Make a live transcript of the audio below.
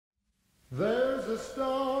There's a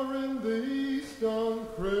star in the east on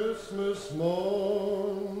Christmas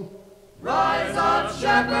morn. Rise up,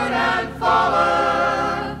 shepherd, and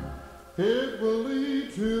follow. It will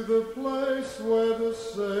lead to the place where the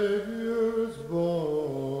Savior is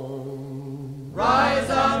born. Rise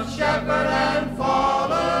up, shepherd, and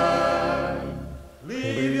follow.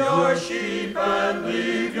 Leave your sheep and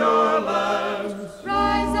leave your lambs.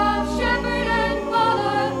 Rise up, shepherd, and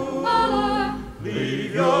follow, follow.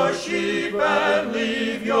 Leave your sheep and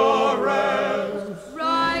leave your rams.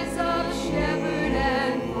 Rise up, shepherd,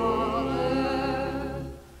 and follow.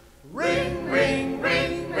 Ring, ring,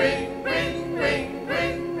 ring, ring, ring, ring,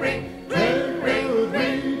 ring, ring. Take with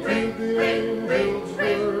me to the angel's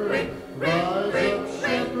word. Rise up,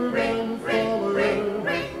 shepherd, and follow.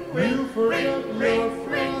 You forget your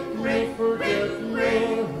flock, you forget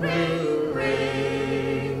your herd.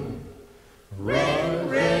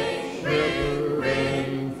 Rise up, shepherd,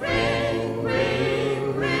 and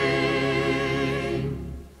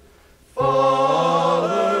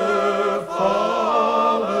Follow,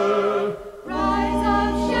 follow, Rise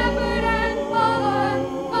up, shepherd, and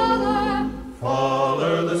follow, follow.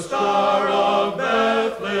 follow the star of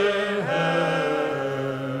Bethlehem.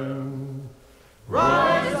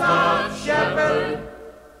 Rise up, shepherd,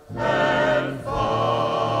 and follow.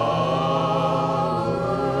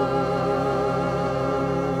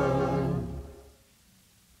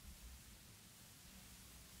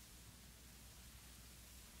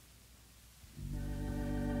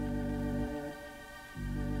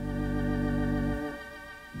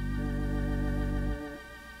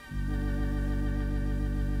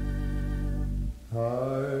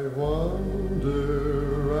 I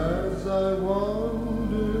wonder as I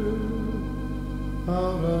wander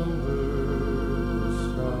out under the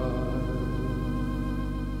sky,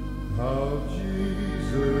 how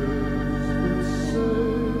Jesus the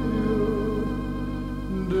Savior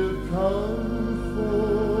did come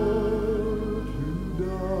for to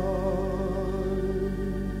die.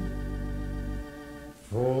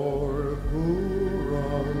 For poor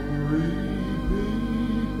unread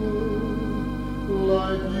people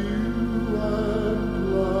like you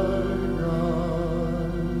and like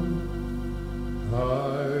I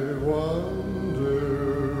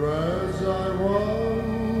wonder as I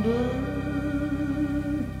wander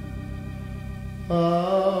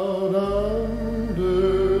out under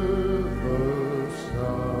the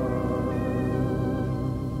sky.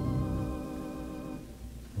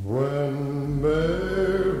 When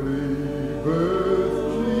Mary birthed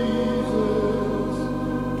Jesus,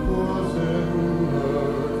 'twas in a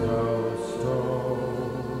cow stall,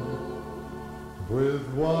 with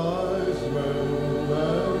wise men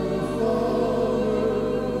and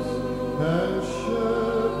farmers and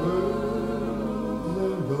shepherds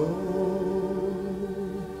alone.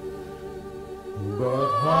 But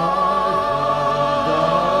high from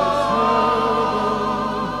God's heaven,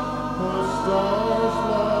 a star's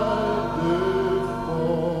light did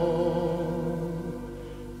fall,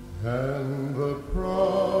 and the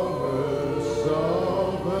promise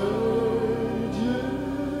of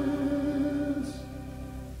ages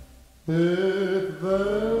it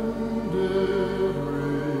then did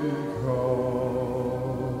recall.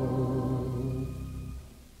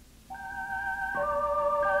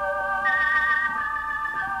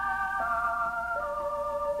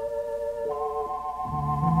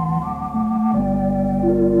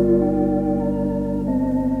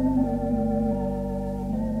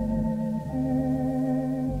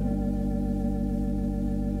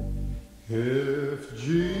 If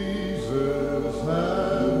Jesus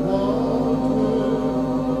had wanted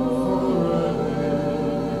for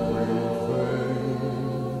anything,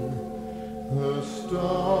 the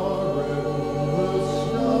star in the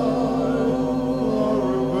sky or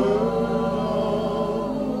a bird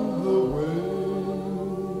on the wing,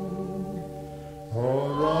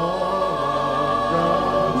 or all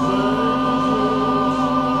God's angels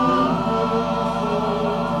in heaven for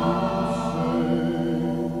to sing.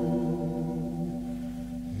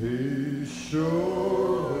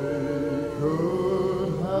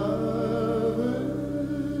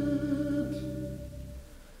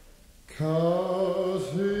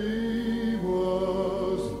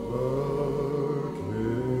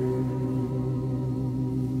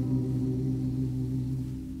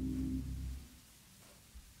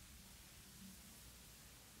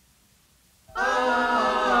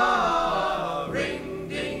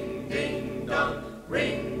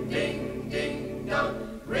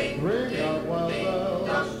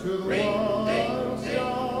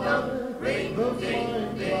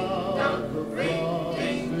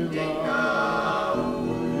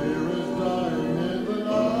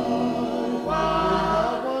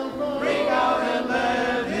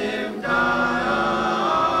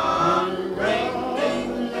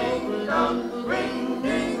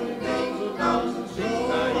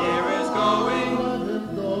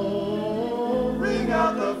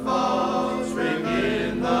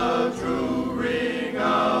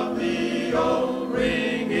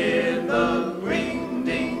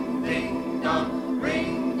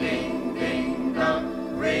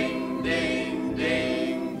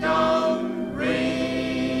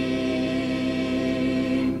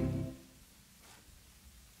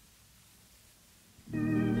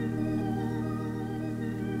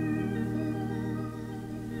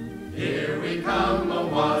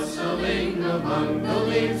 among the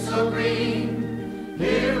leaves so green.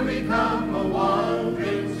 Here we come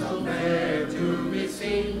a-wandering, so fair to be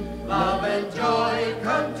seen. Love and joy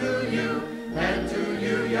come to you, and to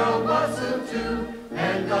you your wassail too.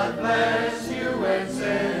 And God bless you and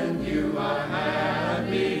send you a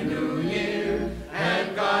happy new year.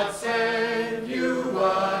 And God send you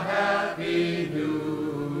a happy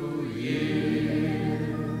new year.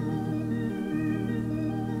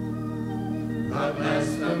 God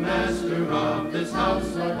bless the master of this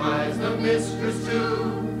house, likewise the mistress too,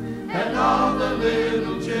 and all the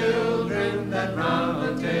little children that round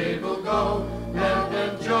the table go. Love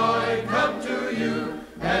and joy come to you,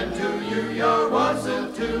 and to you your wassail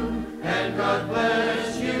too. And God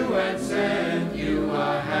bless you and send you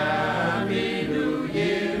a happy new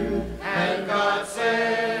year. And God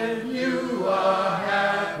send you a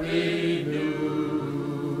happy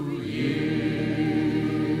new year.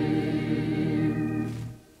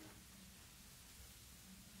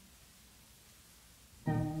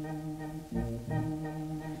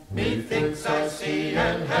 Methinks I see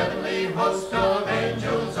an heavenly host of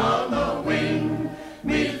angels on the wing.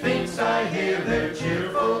 Methinks I hear their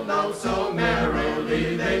cheerful notes, so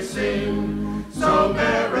merrily they sing, so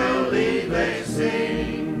merrily they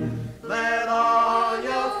sing. Let all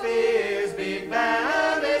your fears be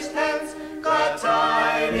banished hence, glad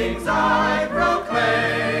tidings I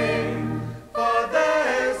proclaim. For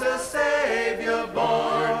there's a Savior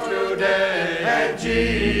born today, and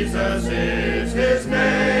Jesus is his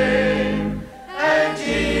name, and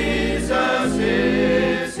Jesus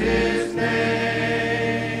is his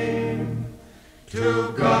name.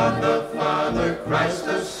 To God the Father, Christ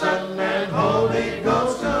the Son, and Holy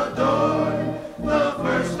Ghost adore, the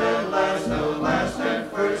first and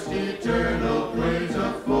first, eternal praise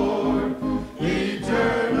of four,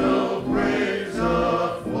 eternal praise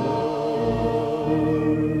of four.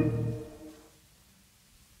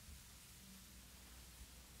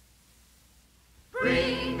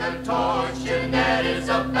 Bring a torch, Jeanette,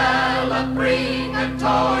 Isabella, bring a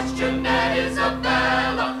torch, Jeanette,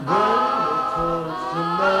 Isabella.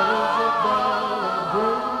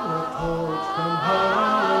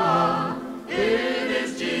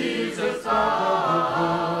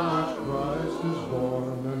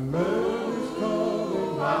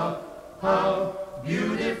 How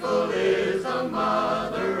beautiful is the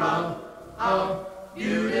mother, how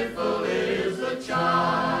beautiful is the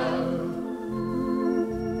child.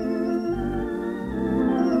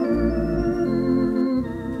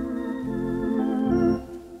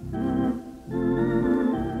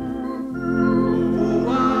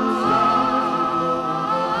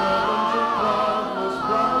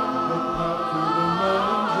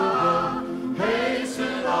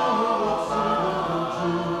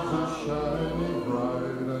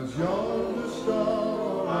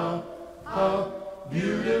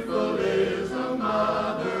 Beautiful is the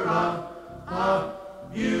mother, how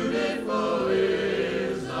beautiful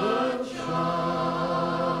is the child.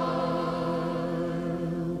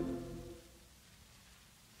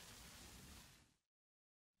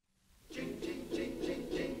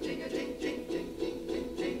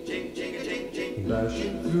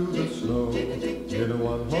 Dashing through the snow in a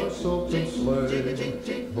one-horse open sleigh,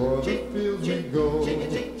 o'er the fields we go,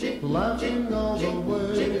 laughing all the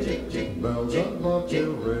way. Bells on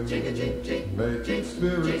bobtail ring, making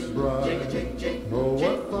spirits bright. Oh,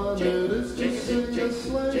 what fun it is to sing a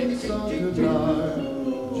sleighing song tonight.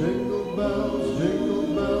 Jingle bells,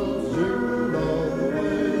 jingle bells, jingle all the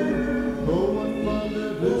way. Oh, what fun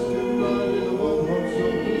it is to ride in a one-horse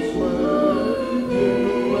open sleigh.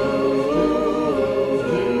 Jingle bells, jingle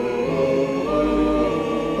bells, jingle all the way.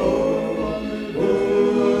 Oh, what fun it is to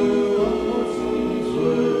ride in a one-horse open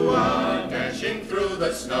sleigh. One dashing through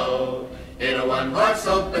the snow in a one-horse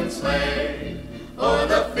open sleigh, o'er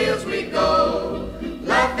the fields we go,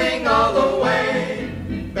 laughing all the way.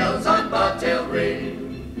 Bells on bobtail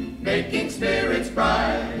ring, making spirits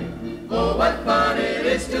bright. Oh, what fun it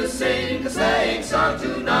is to sing a sleighing song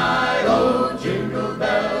tonight. Oh, jingle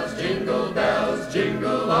bells, jingle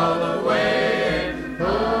all the way. Oh,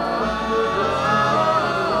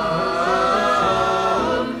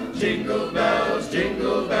 jingle bells,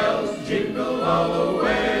 jingle all the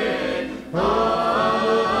way.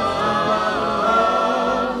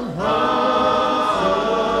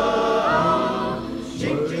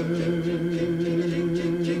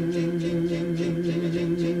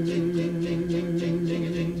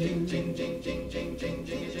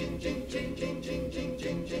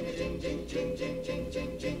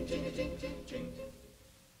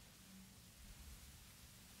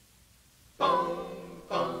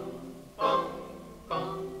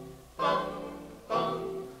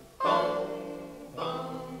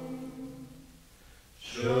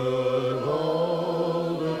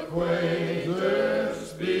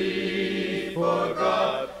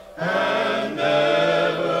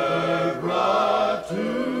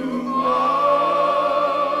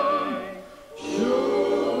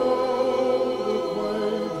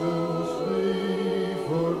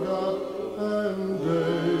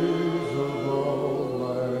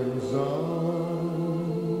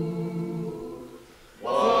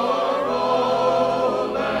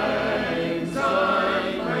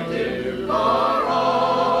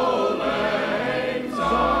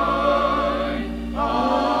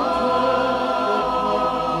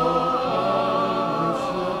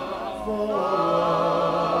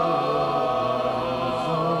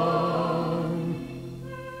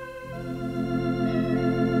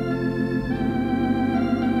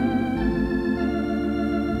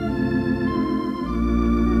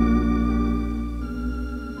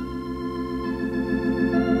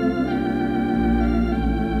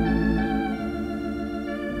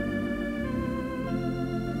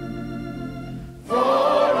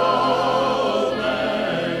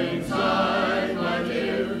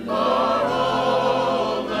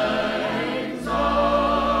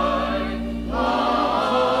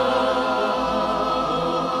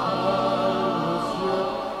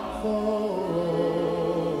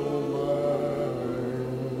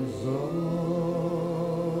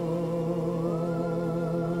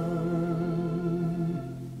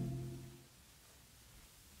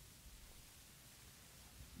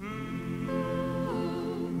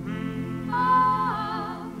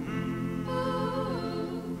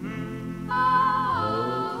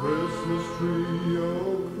 Christmas tree,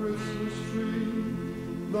 oh Christmas tree,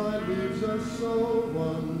 thy leaves are so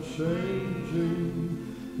unchanging.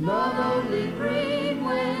 Not only green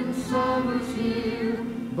when summer's here,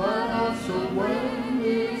 but also when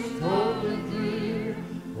it's cold and drear.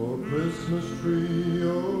 Oh Christmas tree,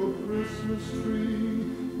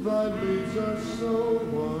 thy leaves are so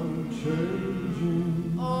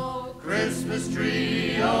unchanging. Oh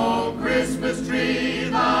Christmas tree,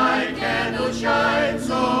 thy candle shines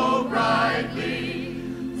so brightly.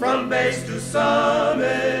 From base to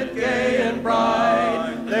summit, gay and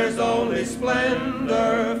bright, there's only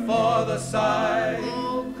splendor for the sight.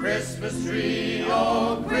 Oh Christmas tree,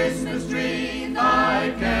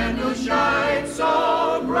 thy candle shines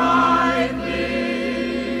so brightly.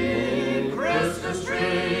 Christmas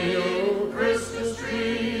tree, How rich the God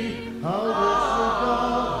has decked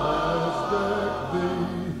thee.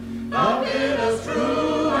 thou bidst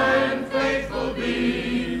true and faithful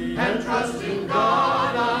be, and trust in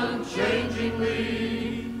God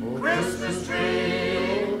unchangingly. Oh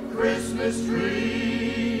Christmas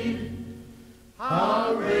tree,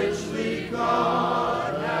 how richly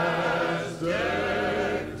God has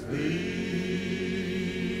decked thee.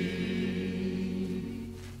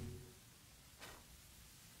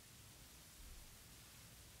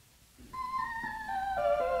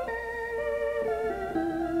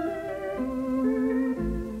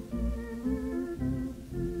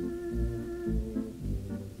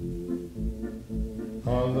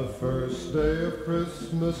 On the first day of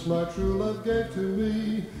Christmas, my true love gave to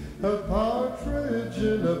me a partridge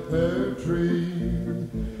in a pear tree.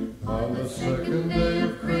 On the second day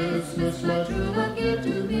of Christmas, my true love gave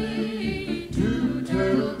to me two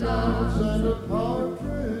turtle doves and a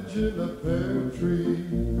partridge in a pear tree.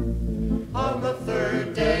 On the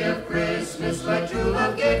third day of Christmas, my true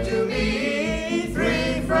love gave to me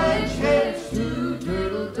three French hens, Two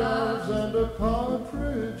turtle doves and a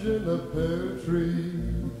partridge in a pear tree.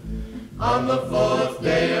 On the fourth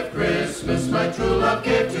day of Christmas, my true love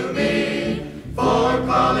gave to me four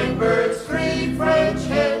calling birds, three French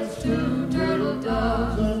hens, two turtle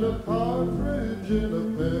doves, And a partridge in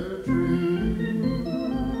a pear tree.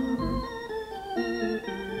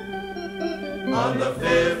 On the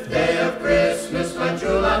fifth day of Christmas, my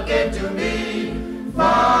true love gave to me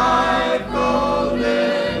five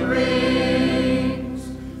golden rings,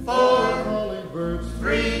 four Calling birds,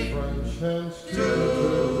 three, French hens, two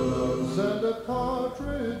turtle doves, and a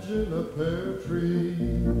partridge in a pear tree.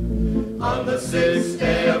 On the sixth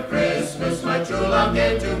day of Christmas, my true love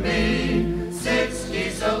gave to me six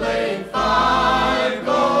geese a-laying, five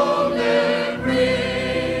golden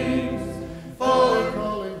rings, four,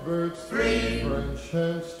 Calling birds, three, French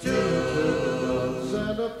hens, two turtle doves,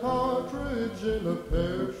 and a partridge in a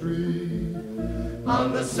pear tree.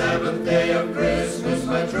 On the seventh day of Christmas,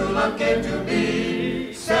 my true love gave to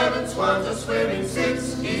me seven swans a-swimming,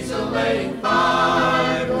 six geese a-laying,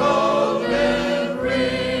 five golden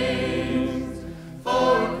rings,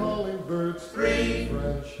 four, Calling birds, three,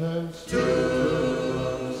 French hens, two turtle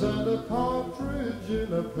doves, and a partridge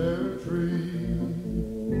in a pear tree.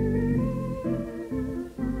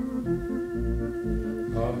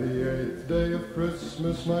 On the eighth day of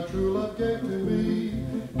Christmas, my true love gave to me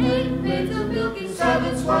eight maids a-milking,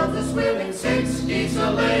 seven swans a-swimming, six geese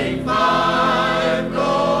a-laying, five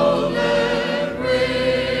golden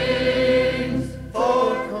rings,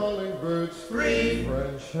 four, calling birds, three,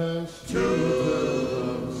 French hens, two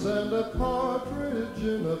turtle doves, and a partridge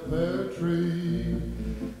in a pear tree.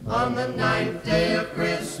 On the ninth day of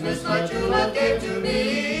Christmas, my true love gave to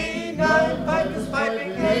me nine pipers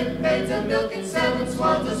piping, eight maids a-milking, seven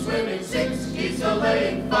swans a-swimming, six geese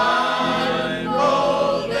a-laying, five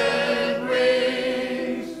golden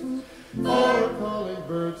rings, four, Calling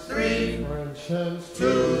birds, three, French hens, two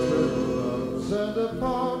turtle doves, and a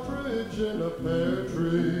partridge in a pear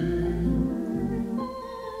tree.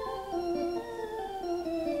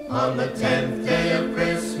 On the 10th day of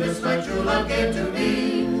Christmas, my true love gave to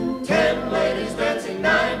me 10 ladies dancing,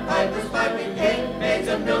 9 pipers piping, 8 maids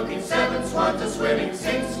a-milking, 7 swans a-swimming,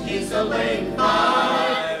 6 geese a-laying,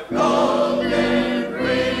 5 golden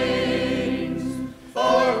rings,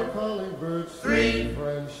 4, Calling birds, 3,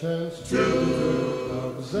 French hens, two turtle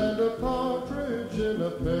doves, and a partridge in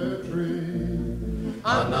a pear tree.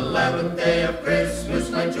 On the 11th day of Christmas,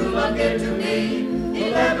 my true love gave to me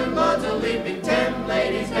 11 lords a-leaping, 10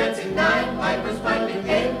 ladies dancing, 9 pipers piping,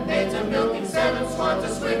 8 maids a-milking, 7 swans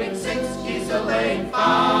a-swimming, 6 geese a-laying,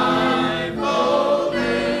 5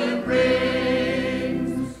 golden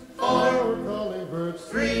rings, 4, Calling birds,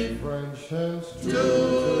 3, French hens, two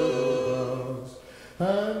turtle doves,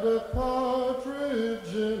 and a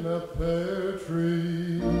partridge in a pear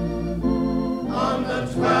tree.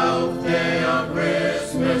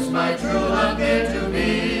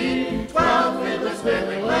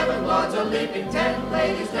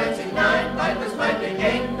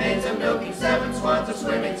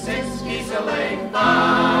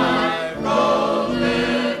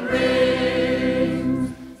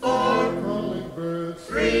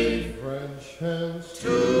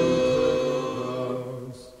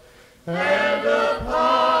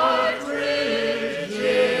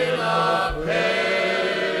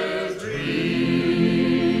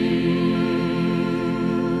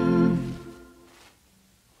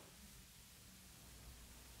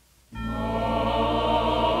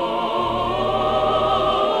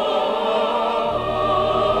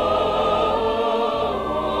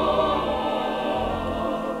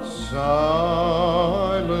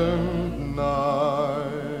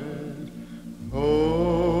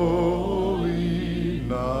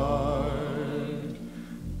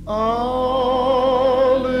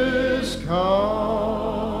 All is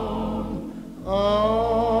calm,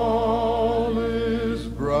 all is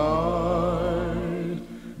bright,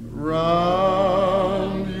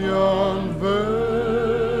 round yon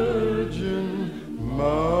virgin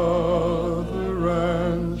mother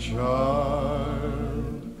and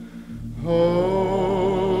child.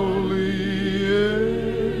 Holy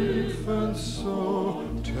infant, so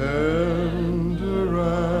tender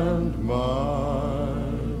and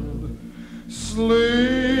mild,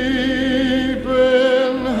 sleep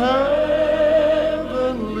in heavenly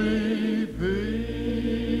peace.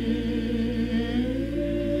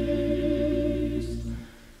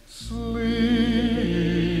 Sleep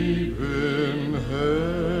in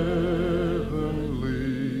heavenly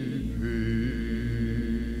peace.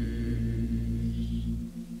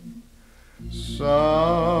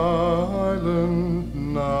 Silent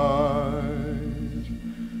night,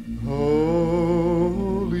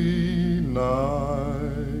 holy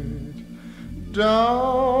night,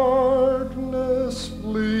 darkness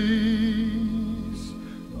flees,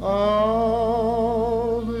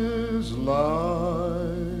 all is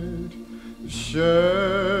light. Shepherds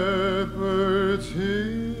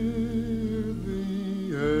hear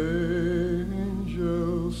the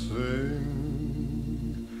angels sing.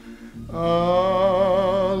 Alleluia,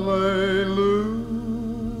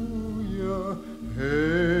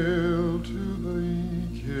 hail to the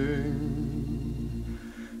King.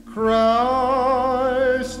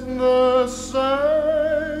 Christ the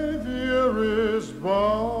Savior is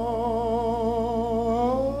born.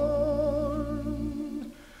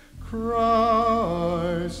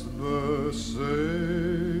 Christ the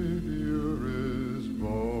Savior is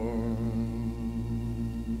born.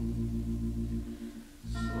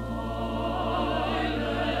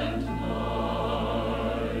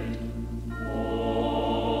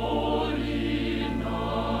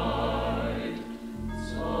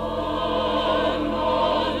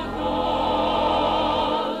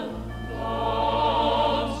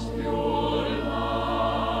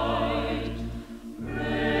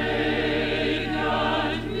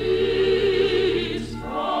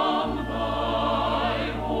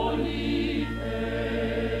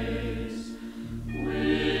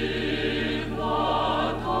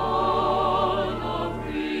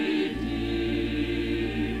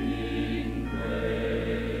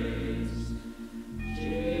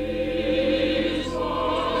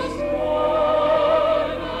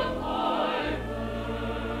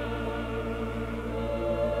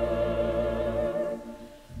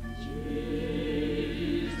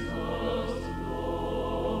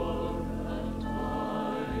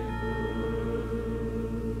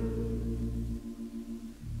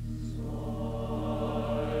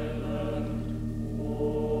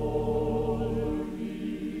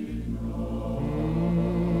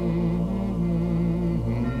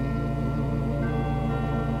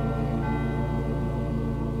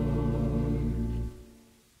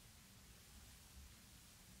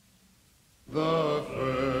 The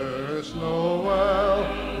first Noel,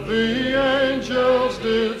 the angels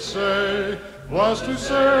did say, was to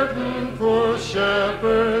certain poor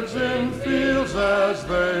shepherds in fields as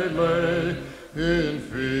they lay, in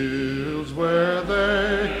fields where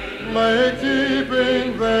they lay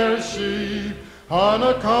keeping their sheep on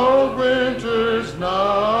a cold winter's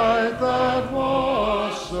night that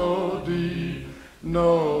was so deep.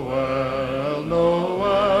 Noel,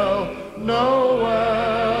 Noel,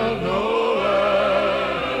 Noel, Noel,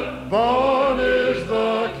 born is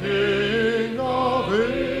the King of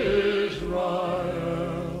Israel.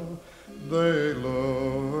 They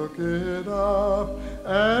looked up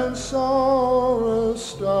and saw a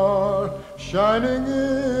star shining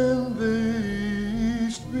in the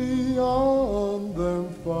east beyond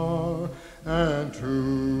them far, and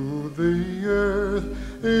to the earth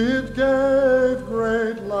it gave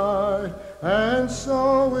great light, and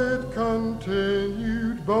so it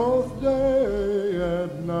continued both day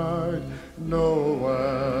and night.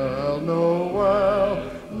 Noel, Noel,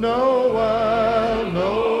 Noel,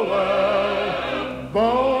 Noel,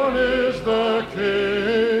 born is the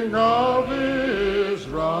King of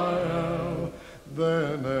Israel.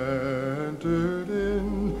 Then entered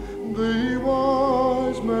in the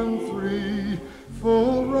wise men three,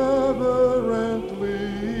 full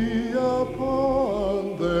reverently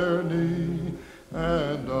upon their knee,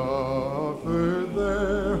 and offered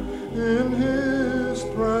there in his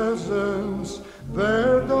presence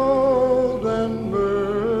their gold and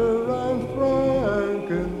myrrh and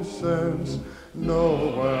frankincense.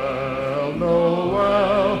 Noel,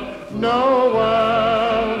 Noel, Noel,